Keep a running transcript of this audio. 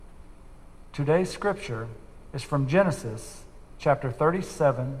Today's scripture is from Genesis chapter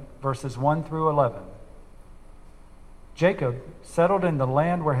 37, verses 1 through 11. Jacob settled in the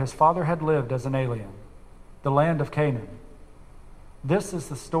land where his father had lived as an alien, the land of Canaan. This is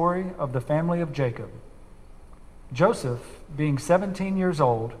the story of the family of Jacob. Joseph, being 17 years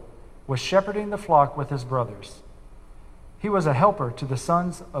old, was shepherding the flock with his brothers. He was a helper to the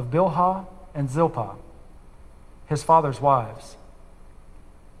sons of Bilhah and Zilpah, his father's wives.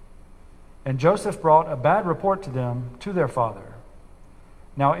 And Joseph brought a bad report to them to their father.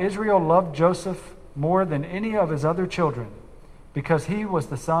 Now Israel loved Joseph more than any of his other children, because he was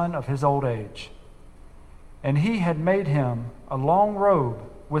the son of his old age. And he had made him a long robe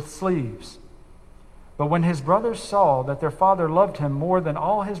with sleeves. But when his brothers saw that their father loved him more than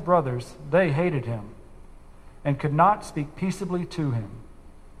all his brothers, they hated him and could not speak peaceably to him.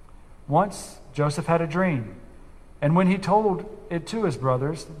 Once Joseph had a dream, and when he told it to his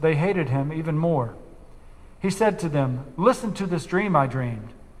brothers, they hated him even more. He said to them, "Listen to this dream I dreamed.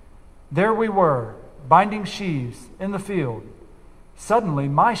 There we were, binding sheaves in the field. Suddenly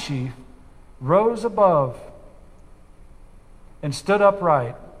my sheaf rose above and stood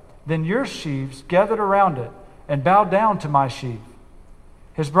upright. Then your sheaves gathered around it and bowed down to my sheaf."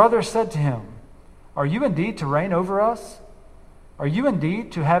 His brothers said to him, "Are you indeed to reign over us? Are you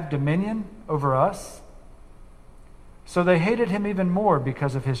indeed to have dominion over us?" So they hated him even more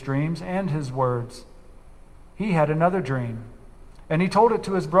because of his dreams and his words. He had another dream, and he told it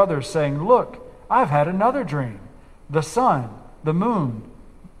to his brothers, saying, "Look, I've had another dream. The sun, the moon,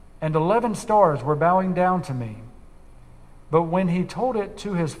 and 11 stars were bowing down to me." But when he told it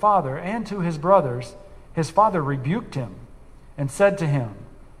to his father and to his brothers, his father rebuked him and said to him,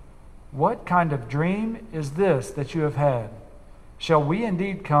 "What kind of dream is this that you have had? Shall we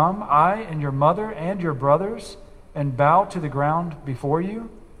indeed come, I and your mother and your brothers, and bow to the ground before you?"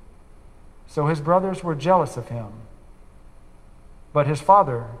 So his brothers were jealous of him, but his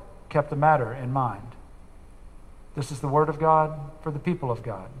father kept the matter in mind. This is the word of God for the people of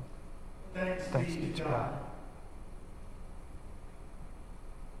God. Thanks be to God.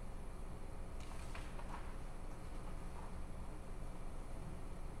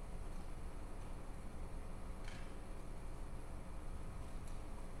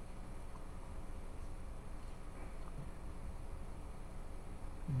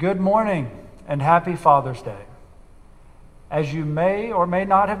 Good morning and happy Father's Day. As you may or may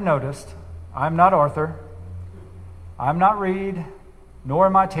not have noticed, I'm not Arthur, I'm not Reed, nor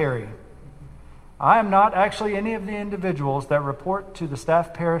am I Terry. I am not actually any of the individuals that report to the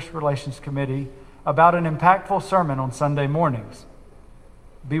Staff Parish Relations Committee about an impactful sermon on Sunday mornings.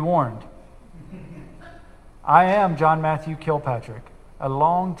 Be warned. I am John Matthew Kilpatrick, a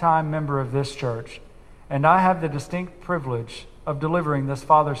longtime member of this church, and I have the distinct privilege of delivering this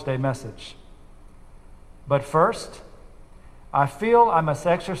Father's Day message. But first, I feel I must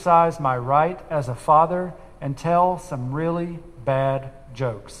exercise my right as a father and tell some really bad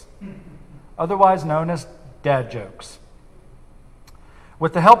jokes, otherwise known as dad jokes.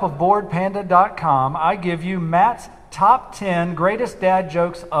 With the help of BoardPanda.com, I give you Matt's top 10 greatest dad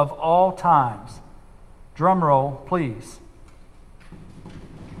jokes of all times. Drum roll, please.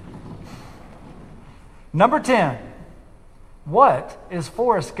 Number 10. What is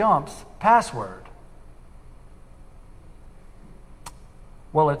Forrest Gump's password?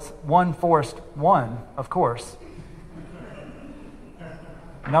 Well, it's one Forrest one, of course.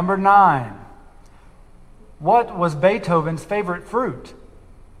 Number 9. What was Beethoven's favorite fruit?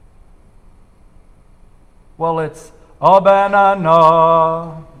 Well, it's a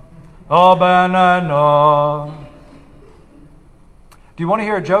banana, a banana. Do you want to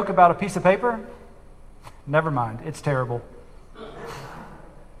hear a joke about a piece of paper? Never mind, it's terrible.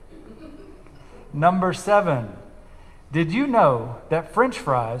 Number 7. Did you know that French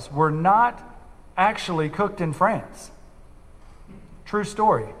fries were not actually cooked in France? True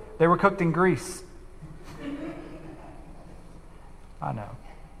story. They were cooked in Greece. I know.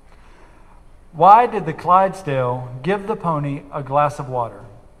 Why did the Clydesdale give the pony a glass of water?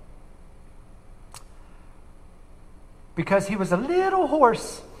 Because he was a little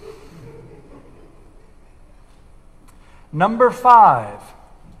hoarse. Number 5.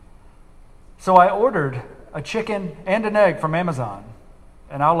 So I ordered a chicken and an egg from Amazon,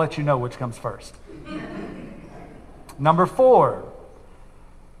 and I'll let you know which comes first. Number 4.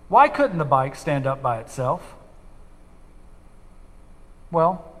 Why couldn't the bike stand up by itself?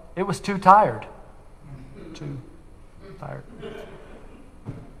 Well, it was too tired. Too tired.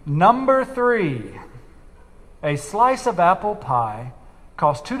 Number 3. A slice of apple pie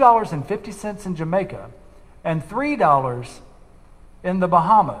cost $2.50 in Jamaica and $3 in the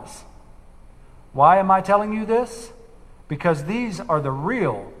Bahamas. Why am I telling you this? Because these are the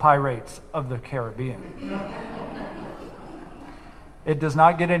real pirates of the Caribbean. It does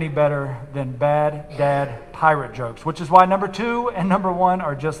not get any better than bad dad pirate jokes, which is why number 2 and number 1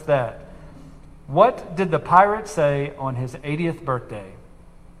 are just that. What did the pirate say on his 80th birthday?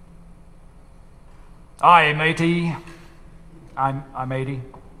 Aye, matey. I'm 80.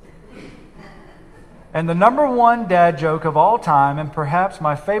 And the number 1 dad joke of all time, and perhaps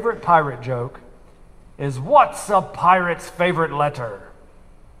my favorite pirate joke, is what's a pirate's favorite letter?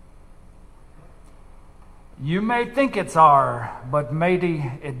 You may think it's R, but matey,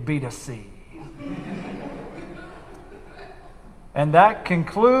 it be to C. And that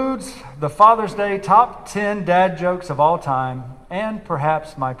concludes the Father's Day top 10 dad jokes of all time, and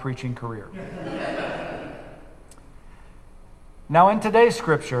perhaps my preaching career. Now, in today's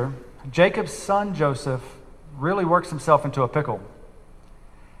scripture, Jacob's son Joseph really works himself into a pickle.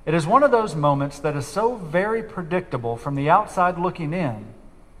 It is one of those moments that is so very predictable from the outside looking in,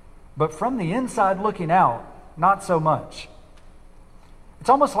 but from the inside looking out, not so much. It's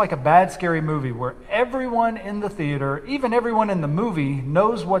almost like a bad, scary movie where everyone in the theater, even everyone in the movie,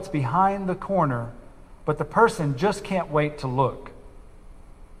 knows what's behind the corner, but the person just can't wait to look.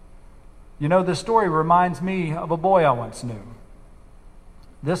 You know, this story reminds me of a boy I once knew.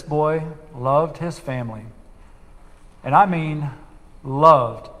 This boy loved his family. And I mean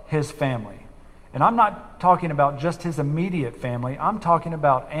loved his family. And I'm not talking about just his immediate family. I'm talking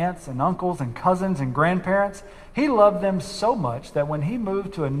about aunts and uncles and cousins and grandparents. He loved them so much that when he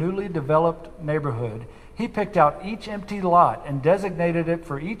moved to a newly developed neighborhood, he picked out each empty lot and designated it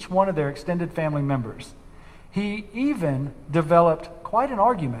for each one of their extended family members. He even developed quite an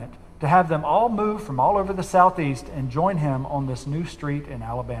argument to have them all move from all over the Southeast and join him on this new street in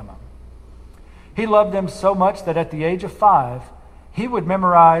Alabama. He loved them so much that at the age of 5, he would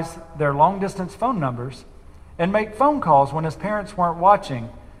memorize their long-distance phone numbers and make phone calls when his parents weren't watching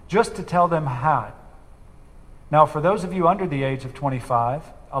just to tell them hi. Now, for those of you under the age of 25,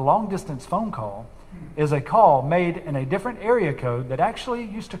 a long-distance phone call is a call made in a different area code that actually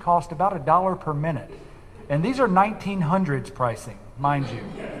used to cost about $1 per minute. And these are 1900s pricing, mind you.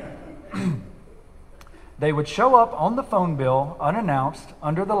 They would show up on the phone bill unannounced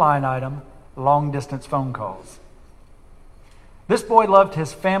under the line item, long-distance phone calls. This boy loved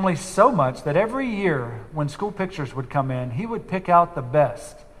his family so much that every year when school pictures would come in, he would pick out the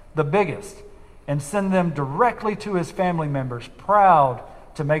best, the biggest, and send them directly to his family members, proud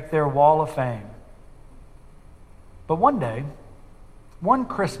to make their wall of fame. But one day, one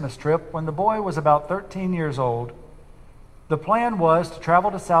Christmas trip, when the boy was about 13 years old, the plan was to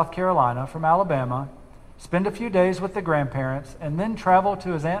travel to South Carolina from Alabama, spend a few days with the grandparents, and then travel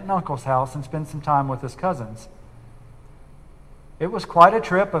to his aunt and uncle's house and spend some time with his cousins. It was quite a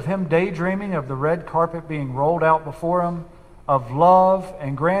trip of him daydreaming of the red carpet being rolled out before him, of love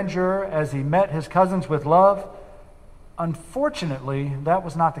and grandeur as he met his cousins with love. Unfortunately, that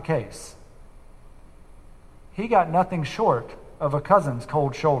was not the case. He got nothing short of a cousin's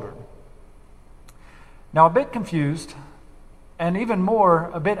cold shoulder. Now, a bit confused, and even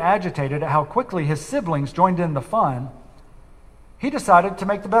more, a bit agitated at how quickly his siblings joined in the fun, he decided to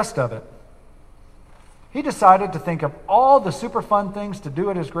make the best of it. He decided to think of all the super fun things to do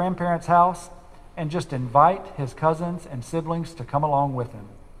at his grandparents' house and just invite his cousins and siblings to come along with him.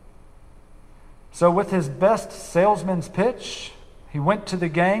 So with his best salesman's pitch, he went to the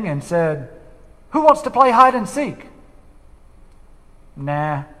gang and said, "Who wants to play hide and seek?"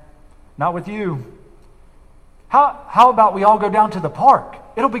 "Nah, not with you." How about we all go down to the park?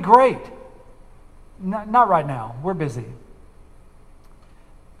 It'll be great." Not right now. We're busy."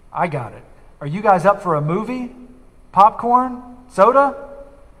 "I got it. Are you guys up for a movie? Popcorn? Soda?"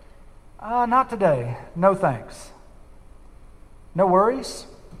 Not today. No thanks." "No worries.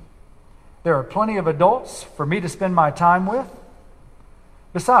 There are plenty of adults for me to spend my time with.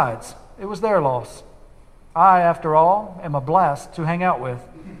 Besides, it was their loss. I, after all, am a blast to hang out with."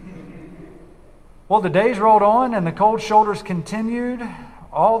 Well, the days rolled on and the cold shoulders continued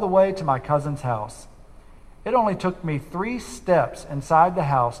all the way to my cousin's house. It only took me 3 steps inside the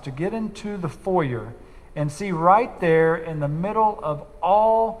house to get into the foyer and see right there in the middle of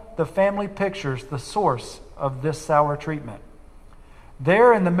all the family pictures the source of this sour treatment.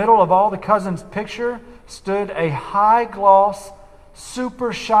 There in the middle of all the cousins' picture stood a high-gloss,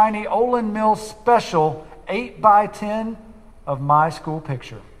 super shiny Olin Mills special 8x10 of my school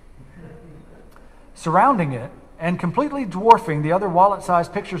picture. Surrounding it, and completely dwarfing the other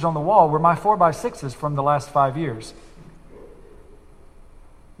wallet-sized pictures on the wall, were my 4x6s from the last 5 years.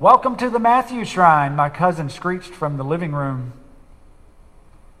 "Welcome to the Matthew Shrine," my cousin screeched from the living room.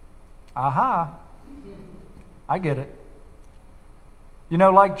 Aha, I get it. You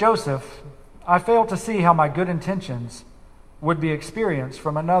know, like Joseph, I fail to see how my good intentions would be experienced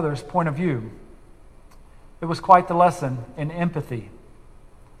from another's point of view. It was quite the lesson in empathy.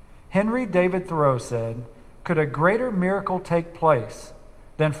 Henry David Thoreau said, "Could a greater miracle take place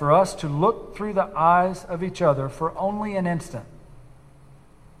than for us to look through the eyes of each other for only an instant?"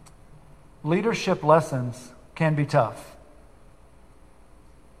 Leadership lessons can be tough.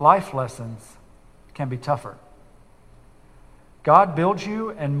 Life lessons can be tougher. God builds you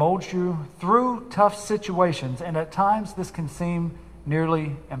and molds you through tough situations, and at times this can seem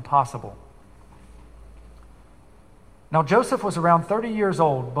nearly impossible. Now, Joseph was around 30 years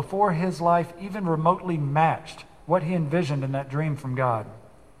old before his life even remotely matched what he envisioned in that dream from God.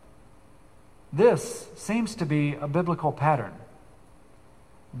 This seems to be a biblical pattern.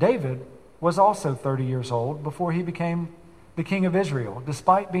 David was also 30 years old before he became the king of Israel,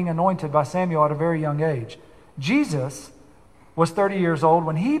 despite being anointed by Samuel at a very young age. Jesus was 30 years old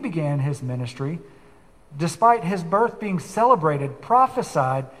when he began his ministry, despite his birth being celebrated,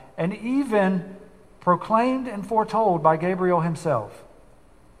 prophesied, and even proclaimed and foretold by Gabriel himself.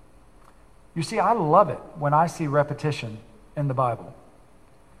 You see, I love it when I see repetition in the Bible.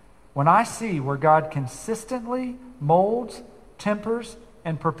 When I see where God consistently molds, tempers,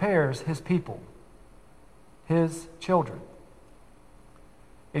 and prepares his people, his children.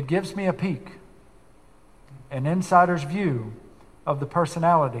 It gives me a peek, an insider's view of the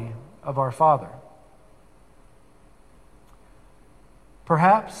personality of our Father.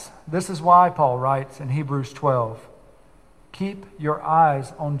 Perhaps this is why Paul writes in Hebrews 12, "Keep your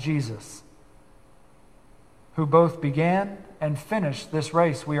eyes on Jesus, who both began and finished this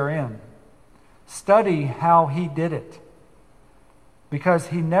race we are in. Study how he did it, because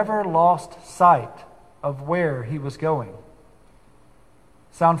he never lost sight of where he was going."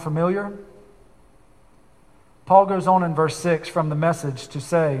 Sound familiar? Paul goes on in verse 6 from the Message to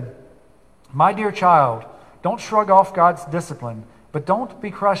say, "My dear child, don't shrug off God's discipline, but don't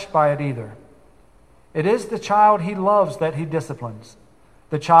be crushed by it either. It is the child he loves that he disciplines.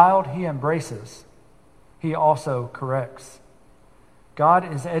 The child he embraces, he also corrects." God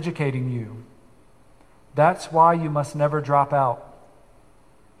is educating you. That's why you must never drop out.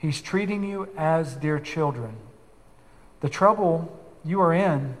 He's treating you as dear children. The trouble you are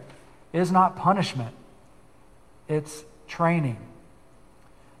in is not punishment. It's training.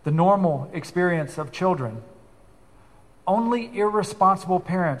 The normal experience of children. Only irresponsible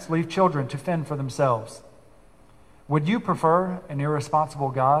parents leave children to fend for themselves. Would you prefer an irresponsible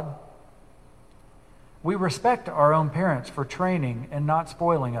God? We respect our own parents for training and not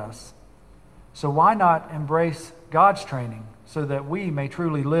spoiling us. So why not embrace God's training so that we may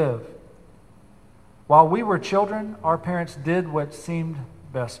truly live? While we were children, our parents did what seemed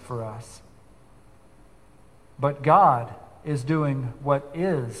best for us. But God is doing what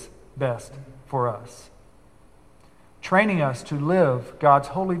is best for us, training us to live God's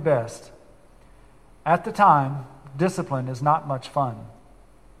holy best. At the time, discipline is not much fun.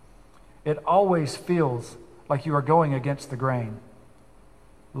 It always feels like you are going against the grain.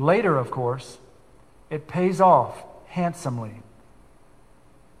 Later, of course, it pays off handsomely.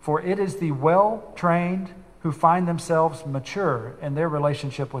 For it is the well-trained who find themselves mature in their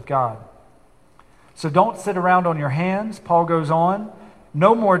relationship with God. So don't sit around on your hands. Paul goes on,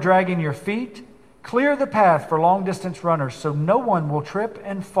 "No more dragging your feet. Clear the path for long-distance runners so no one will trip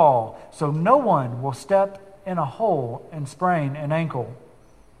and fall, so no one will step in a hole and sprain an ankle.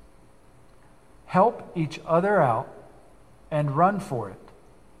 Help each other out and run for it.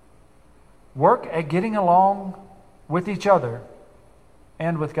 Work at getting along with each other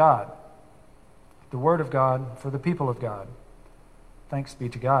and with God." The Word of God for the people of God. Thanks be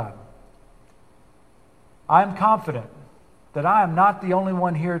to God. I am confident that I am not the only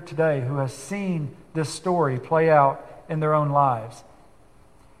one here today who has seen this story play out in their own lives.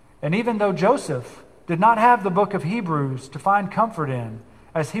 And even though Joseph did not have the book of Hebrews to find comfort in,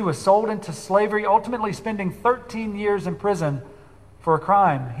 as he was sold into slavery, ultimately spending 13 years in prison for a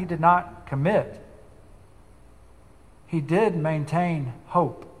crime he did not commit, he did maintain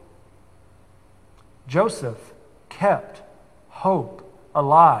hope. Joseph kept hope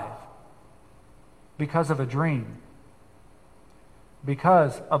alive because of a dream,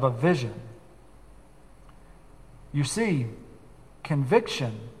 because of a vision. You see,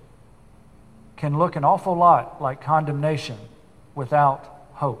 conviction can look an awful lot like condemnation without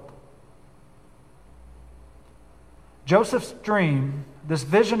hope. Joseph's dream, this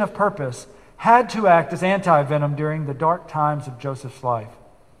vision of purpose, had to act as anti-venom during the dark times of Joseph's life.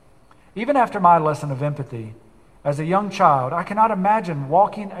 Even after my lesson of empathy, As a young child, I cannot imagine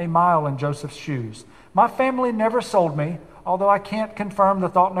walking a mile in Joseph's shoes. My family never sold me, although I can't confirm the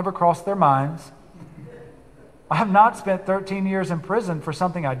thought never crossed their minds. I have not spent 13 years in prison for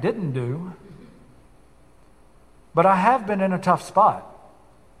something I didn't do. But I have been in a tough spot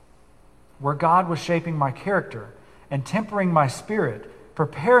where God was shaping my character and tempering my spirit,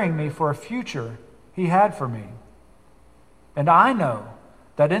 preparing me for a future He had for me. And I know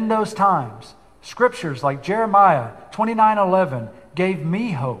that in those times, scriptures like Jeremiah 29:11 gave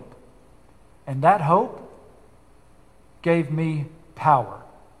me hope. And that hope gave me power.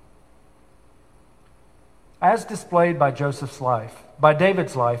 As displayed by Joseph's life, by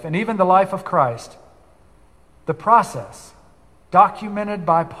David's life, and even the life of Christ, the process documented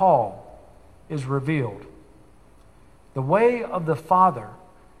by Paul is revealed. The way of the Father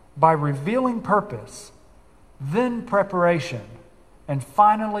by revealing purpose, then preparation, and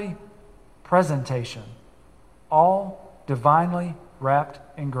finally presentation, all divinely wrapped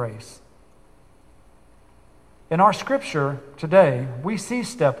in grace. In our scripture today, we see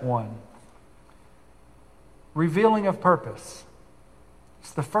step 1, revealing of purpose.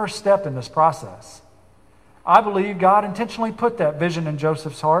 It's the first step in this process. I believe God intentionally put that vision in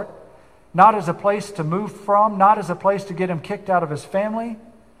Joseph's heart, not as a place to move from, not as a place to get him kicked out of his family,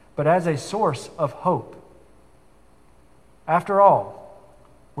 but as a source of hope. After all,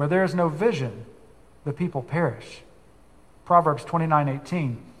 where there is no vision, the people perish. Proverbs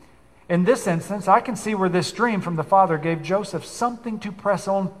 29:18. In this instance, I can see where this dream from the Father gave Joseph something to press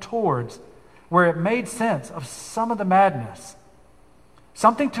on towards, where it made sense of some of the madness,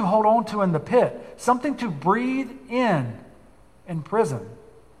 something to hold on to in the pit, something to breathe in prison.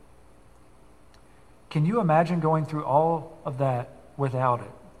 Can you imagine going through all of that without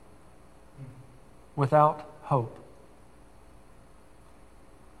it? Without hope?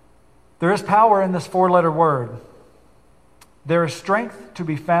 There is power in this 4-letter word. There is strength to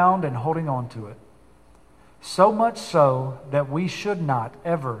be found in holding on to it. So much so that we should not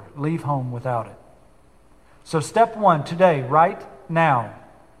ever leave home without it. So step 1 today, right now,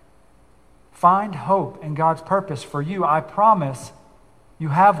 find hope in God's purpose for you. I promise you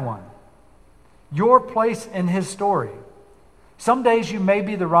have one. Your place in His story. Some days you may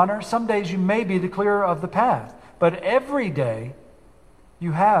be the runner, some days you may be the clearer of the path, but every day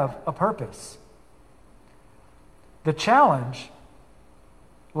you have a purpose. The challenge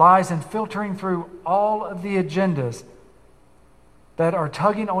lies in filtering through all of the agendas that are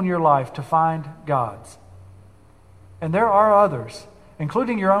tugging on your life to find God's. And there are others,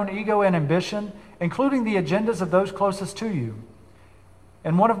 including your own ego and ambition, including the agendas of those closest to you.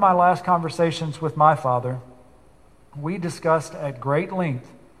 In one of my last conversations with my father, we discussed at great length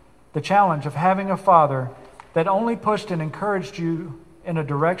the challenge of having a father that only pushed and encouraged you in a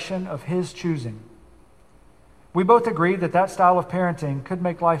direction of his choosing. We both agreed that that style of parenting could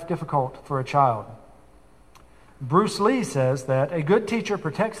make life difficult for a child. Bruce Lee says that a good teacher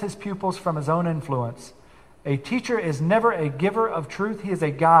protects his pupils from his own influence. A teacher is never a giver of truth. He is a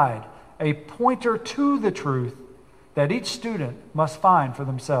guide, a pointer to the truth that each student must find for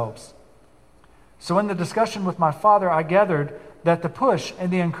themselves. So in the discussion with my father, I gathered that the push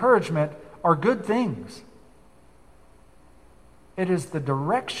and the encouragement are good things. It is the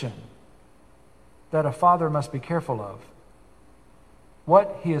direction that a father must be careful of,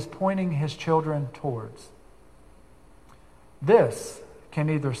 what he is pointing his children towards. This can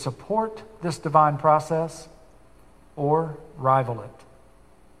either support this divine process or rival it.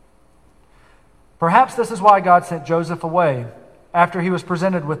 Perhaps this is why God sent Joseph away after he was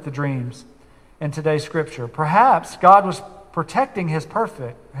presented with the dreams in today's scripture. Perhaps God was protecting his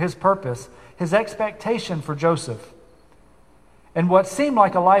purpose, his expectation for Joseph. And what seemed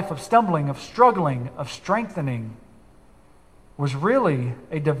like a life of stumbling, of struggling, of strengthening was really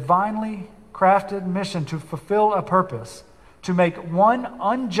a divinely crafted mission to fulfill a purpose, to make one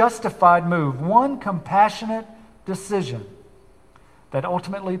unjustified move, one compassionate decision that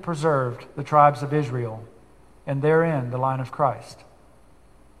ultimately preserved the tribes of Israel and therein the line of Christ.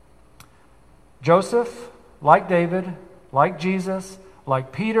 Joseph, like David, like Jesus,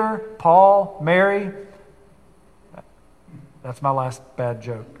 like Peter, Paul, Mary. That's my last bad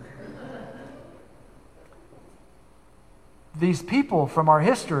joke. These people from our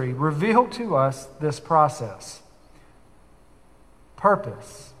history reveal to us this process.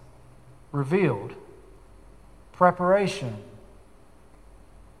 Purpose, revealed, preparation,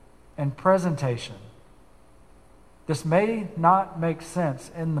 and presentation. This may not make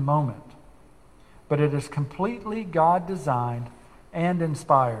sense in the moment, but it is completely God-designed and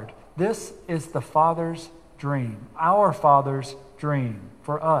inspired. This is the Father's dream, our Father's dream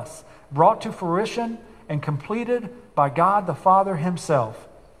for us, brought to fruition and completed by God the Father himself.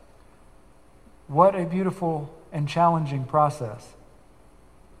 What a beautiful and challenging process.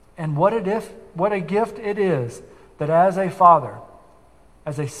 And what a gift it is that as a father,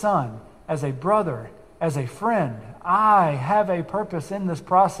 as a son, as a brother, as a friend, I have a purpose in this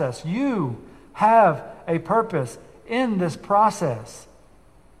process. You have a purpose in this process.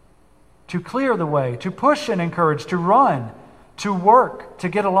 To clear the way, to push and encourage, to run, to work, to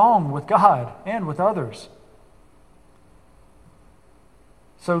get along with God and with others.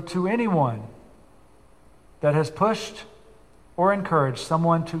 So to anyone that has pushed or encouraged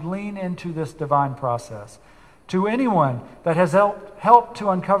someone to lean into this divine process, to anyone that has helped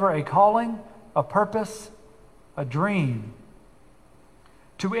to uncover a calling, a purpose, a dream,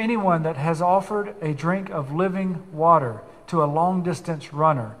 to anyone that has offered a drink of living water to a long-distance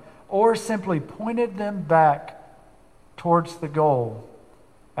runner, or simply pointed them back towards the goal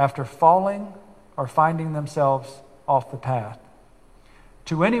after falling or finding themselves off the path.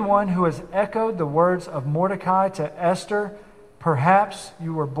 To anyone who has echoed the words of Mordecai to Esther, perhaps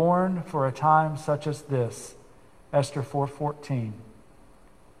you were born for a time such as this. Esther 4:14.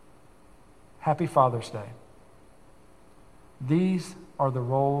 Happy Father's Day. These are the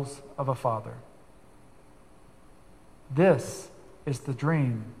roles of a father. This is the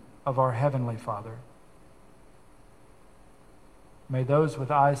dream of our Heavenly Father. May those with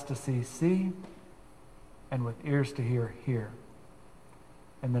eyes to see, and with ears to hear.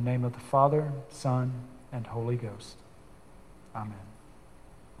 In the name of the Father, Son, and Holy Ghost. Amen.